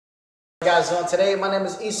Guys, today my name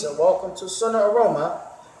is Issa. Welcome to Sooner Aroma.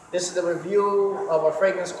 This is the review of a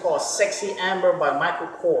fragrance called Sexy Amber by Michael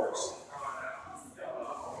Kors.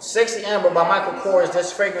 Sexy Amber by Michael Kors.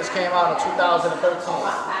 This fragrance came out in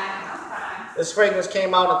 2013. This fragrance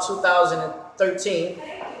came out in 2013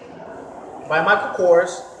 by Michael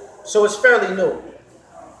Kors, so it's fairly new.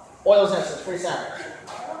 Oils, incense, free samples.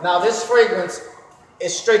 Now this fragrance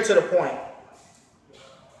is straight to the point.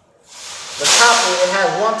 The top, it has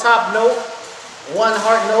one top note, one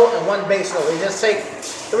heart note, and one base note. You just take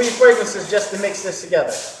 3 fragrances just to mix this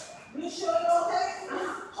together. You sure you're okay?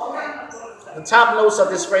 The top notes of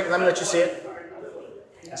this fragrance, let me let you see it.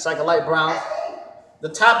 It's like a light brown. The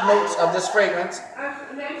top notes of this fragrance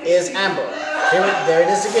is amber. There it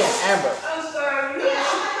is again, amber.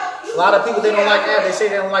 A lot of people, they don't like amber. They say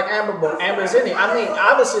they don't like amber, but amber is in it. I mean,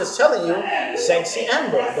 obviously it's telling you sexy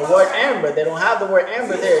amber. The word amber, they don't have the word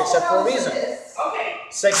amber there except for a reason.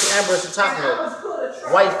 Sexy amber is the top note.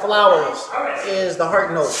 White flowers is the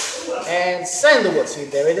heart note. And sandalwood, see,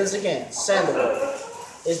 there it is again. Sandalwood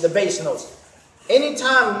is the base notes.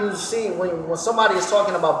 Anytime you see, when somebody is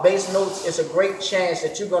talking about base notes, it's a great chance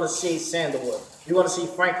that you're going to see sandalwood. You're going to see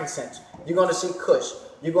frankincense. You're going to see kush.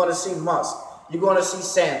 You're going to see musk. You're going to see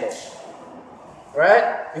sandal,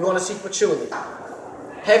 right? You're going to see patchouli.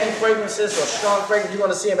 Heavy fragrances or strong fragrances, you're going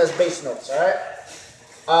to see them as base notes, all right?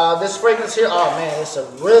 This fragrance here, oh man, it's a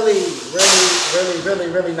really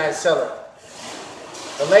nice seller.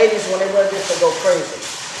 The ladies, when they wear this, they go crazy.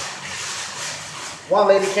 One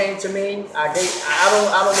lady came to me. I don't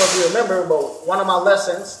know if you remember, but one of my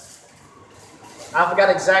lessons, I forgot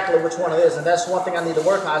exactly which one it is, and that's one thing I need to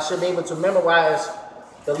work on. I should be able to memorize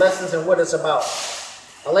the lessons and what it's about.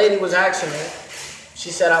 A lady was asking me,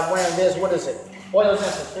 she said, I'm wearing this, what is it? Oils,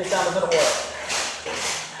 incense, 3 samples of the oil.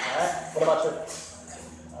 Alright, what about you?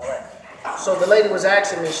 Alright. So the lady was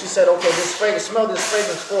asking me, she said, okay, this fragrance, smell this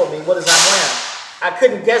fragrance for me, what is I'm wearing? I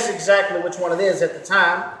couldn't guess exactly which one it is at the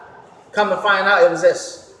time. Come to find out, it was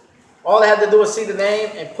this. All I had to do was see the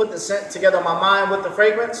name and put the scent together in my mind with the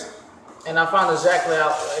fragrance, and I found exactly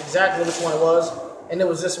which one it was. And it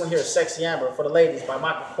was this one here, Sexy Amber, for the ladies by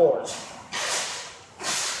Michael Kors.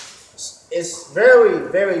 It's very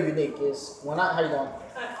unique. How you doing?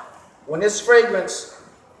 When this fragrance,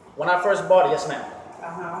 when I first bought it, yes ma'am.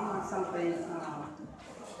 I want something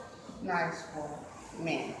nice for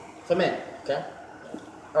men. For men, okay.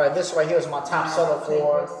 All right, this right here is my top seller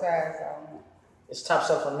for. It's top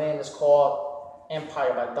seller for men. It's called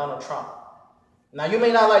Empire by Donald Trump. Now, you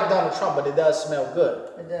may not like Donald Trump, but it does smell good.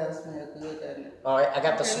 It does smell good, doesn't it? All right, I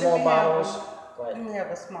got the small bottles. Go ahead. Let me have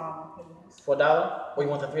a small one, please. $4? Or you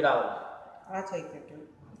want the $3? I'll take the $3.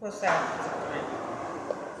 What size is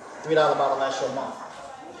it? $3 bottle lasts you a month.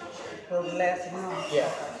 Will it last a month? Yeah.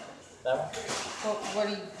 That one? What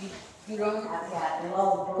do you don't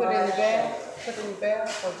put it in the bag? Put it in the bag,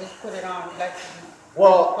 or just put it on like?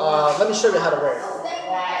 Well, let me show you how to wear it.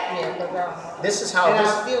 Yeah, this is how. And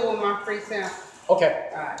I'll deal with my free sample. Okay.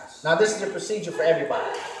 All right. Now this is the procedure for everybody.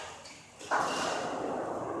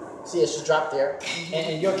 See, it's just dropped there. And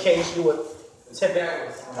in your case, you would tip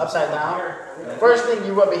it upside down. First thing,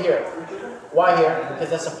 you rub it here. Why here? Because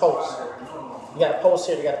that's a post. You got a post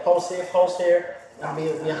here. You got a post here, and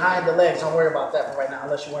be behind the legs. Don't worry about that for right now,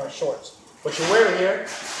 unless you're wearing shorts. But you wear it here.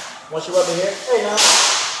 Once you rub it here, hey now,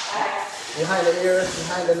 behind the ears,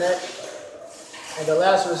 behind the neck, and the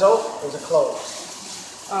last result is a close.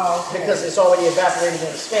 Oh, okay. Because it's already evaporated in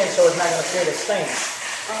the skin, so it's not going to create a stain.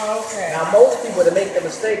 Oh, okay. Now, most people they make the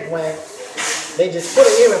mistake when they just put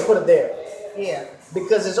it here and put it there. Yeah.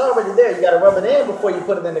 Because it's already there. You got to rub it in before you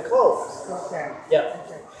put it in the clothes. Okay. Yep.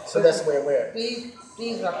 Okay. So that's the way to wear it.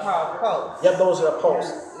 These are called posts. Yep, those are the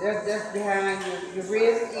posts. That's behind your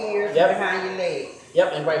wrist, ears, yep. Behind your leg.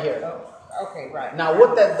 Yep, and right here. Oh, okay, right. Now,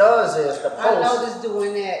 what that does is the post. I noticed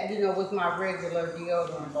doing that, with my regular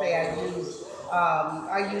deodorant. Say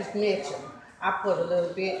I use Micheal. I put a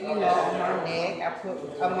little bit, on my neck.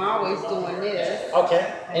 I'm always doing this. Okay,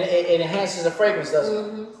 and it enhances the fragrance, doesn't it?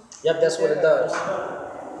 Mm-hmm. Yep, that's what it does.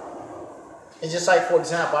 It's just like, for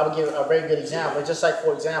example, I would give a very good example. It's just like,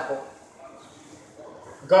 for example,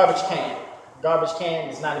 garbage can. Garbage can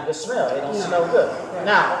is not a good smell. It don't smell good. Right.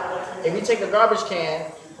 Now, if you take a garbage can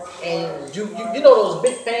and you know those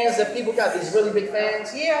big fans that people got, these really big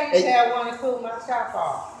fans? Yeah, I used to have one to cool my top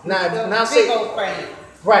off. Now say, big old fan.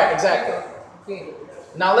 Right, exactly. Big.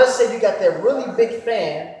 Now let's say you got that really big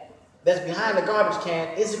fan that's behind the garbage can.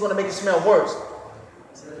 Is it going to make it smell worse?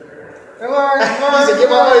 Worse. You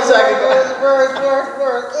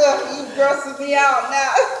grossing me out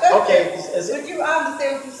now. Okay. But you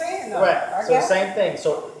understand what you're saying, though. Right. So the same thing.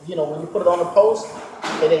 So, when you put it on the post,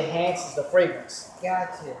 it enhances the fragrance.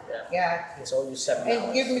 Gotcha. Yeah. Gotcha. So you $7.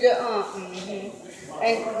 And give me the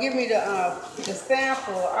and give me the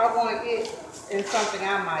sample. I want it in something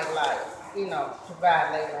I might like, you know, to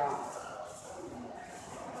buy later on.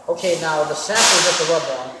 Okay, now the sample is just a rub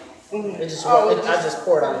on. Mm-hmm. It just I just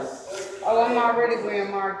pour it on. Oh, I'm already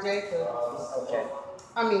wearing Marc Jacobs. Okay.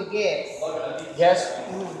 I mean, Guess. Yes?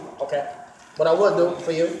 Mm-hmm. Okay. What I would do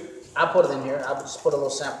for you, I put it in here. I would just put a little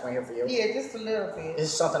sample in here for you. Yeah, just a little bit.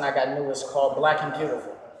 This is something I got new. It's called Black and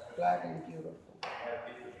Beautiful. Black and Beautiful.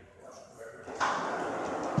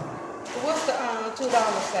 What's the $2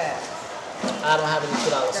 size? I don't have any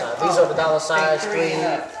 $2 size. These are the dollar size, 3,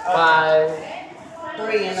 5.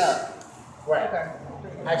 3 and up. Right. Okay.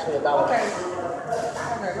 Actually, $1. Okay.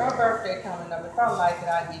 Okay, my birthday coming up. If I like it,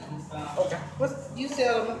 I'll give you some. Okay. You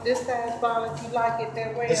sell them this size bottle if you like it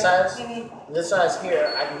that way? This size? Mm-hmm. This size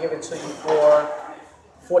here, I can give it to you for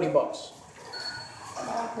 $40. Okay.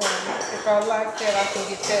 If I like that, I can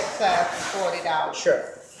get that size for $40. Sure.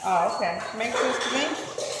 Oh, okay. Makes sense to me?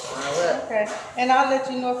 All right. Okay. And I'll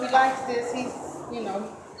let you know if he likes this. He's, you know,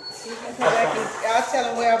 he can come back and I'll tell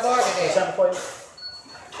him where I bought it at. Sample for you?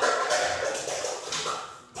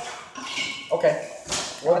 Okay.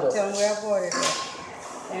 I'll tell him where I bought it at.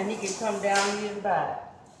 And he can come down here and buy it.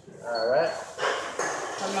 All right.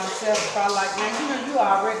 For myself, if I like, now you know you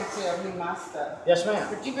already tell me my stuff. Yes, ma'am.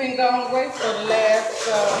 But you've been going away for the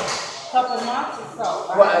last couple months or so.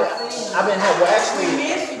 Well, I've been here. Well, actually, We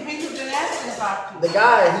miss you. People been asking about you. the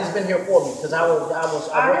guy, he's been here for me because I work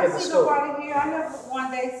at the see school. nobody here. I never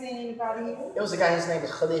one day seen anybody here. It was a guy. His name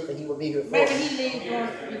is Khalifa. He would be here for Maybe me. he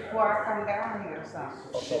leaves before I come down here or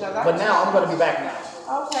something. Okay. But now I'm going to be back now.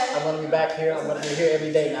 Okay. I'm going to be back here. I'm going to be here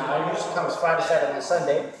every day now. I usually come Friday, Saturday, and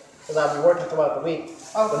Sunday because I'll be working throughout the week.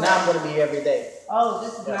 Okay. But now I'm going to be here every day. Oh,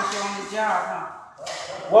 this is not your only job, huh?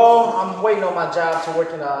 Well, I'm waiting on my job to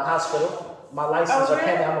work in a hospital. My license Oh, are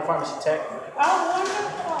pending. I'm a pharmacy tech. Oh,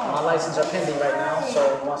 wonderful. My license are pending right now.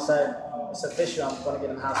 So once it's official, I'm going to get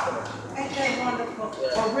in the hospital. Ain't that wonderful?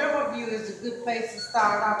 Yeah. Well, Riverview is a good place to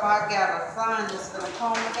start off. I got a son that's going to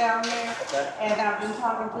coma down there. Okay. And I've been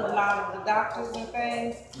talking to a lot of the doctors and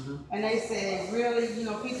things. And they said, really, you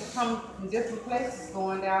know, people come from different places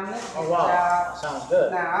going down there. Oh, wow. Job. Sounds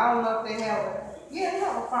good. Now, I don't know if they have they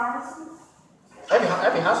have a pharmacy. Every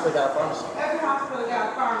hospital got a pharmacy. Every hospital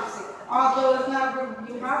got a pharmacy. Although it's not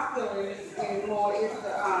Riverview Hospital anymore, it's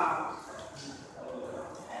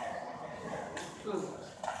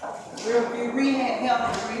the Riverview Rehab, Health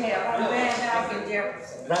and Rehab on Van Dyke and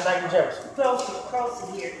Jefferson. Van Dyke and Jefferson. Close to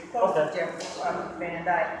here, close to Jefferson, Van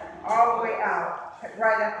Dyke. All the way out,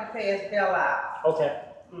 right after you pass Bell out. Okay.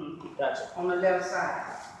 Gotcha. On the left side.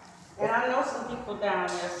 And I know some people down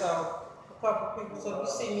there, so a couple people, so if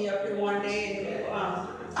you see me up here one day and you want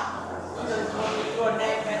to throw a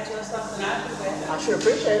name at you or something, I'll do that. I sure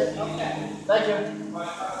appreciate it. Okay. Thank you.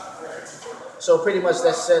 So pretty much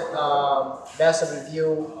that's it. That's a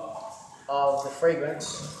review of the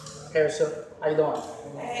fragrance. Paris Hilton. How you doing?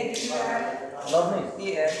 Hey, you got it? Love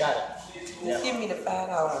me? Yeah. Got it. Just give me the $5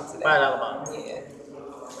 one today. $5 bottle. Yeah.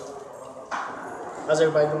 How's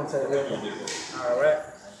everybody doing today? All right.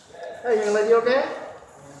 Hey, young lady, you okay?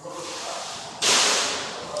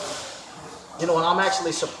 You know what? I'm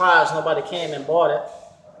actually surprised nobody came and bought it.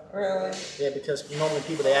 Really? Yeah, because normally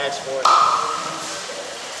people they ask for it.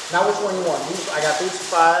 Now, which one you want? I got these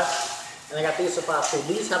for $5, and I got these for $5 too.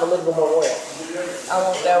 These have a little bit more oil. I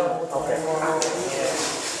want that one with Okay. more on it.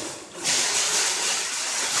 Yeah.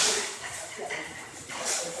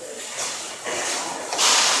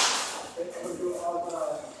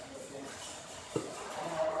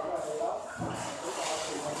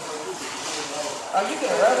 Oh, you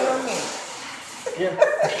can rub it on me. Yeah. You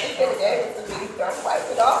can gave it to me. Don't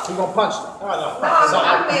wipe it off. You gonna punch me? No, I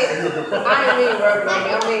didn't mean rub it on me.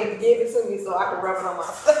 I mean give it to me so I can rub it on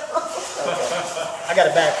myself. I got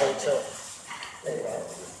a bag for you too.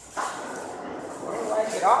 Don't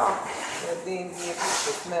wipe it off. And then give you to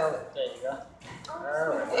smell it. There you go. All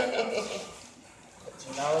right.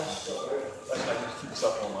 $15. That's like just keep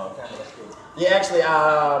stuff on camera. That's good. Yeah, actually,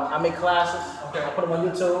 I make classes. Okay. I put them on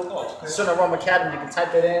YouTube. Oh, okay. Sooner Rome Academy, you can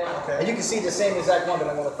type it in. Okay. And you can see the same exact one that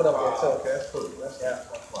I'm going to put up there too. Okay, that's cool. That's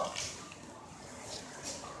fine.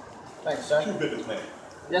 Thanks, sir. Two business, man.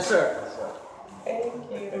 Yes, sir. That's right. Thank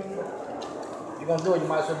you. You're going to do it, you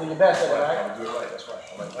might as well do your best at it, right? I'm doing right. That's right.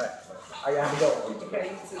 I like that. All right, have a go. Okay,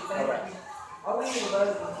 you too. Thank All right. you. Oh, we love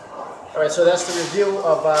you. All right, so that's the review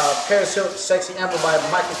of Paris Hilton Sexy Amber by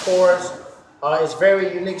Michael Kors. It's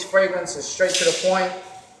very unique fragrance. It's straight to the point.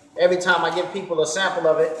 Every time I give people a sample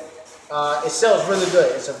of it, it sells really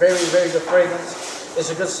good. It's a very, very good fragrance. It's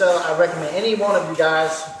a good sell. I recommend any one of you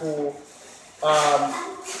guys who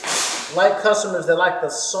like customers that like the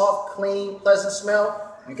soft, clean, pleasant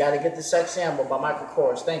smell. You got to get the Sex Amber by Michael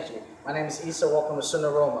Kors. Thank you. My name is Issa. Welcome to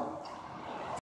Cineroma.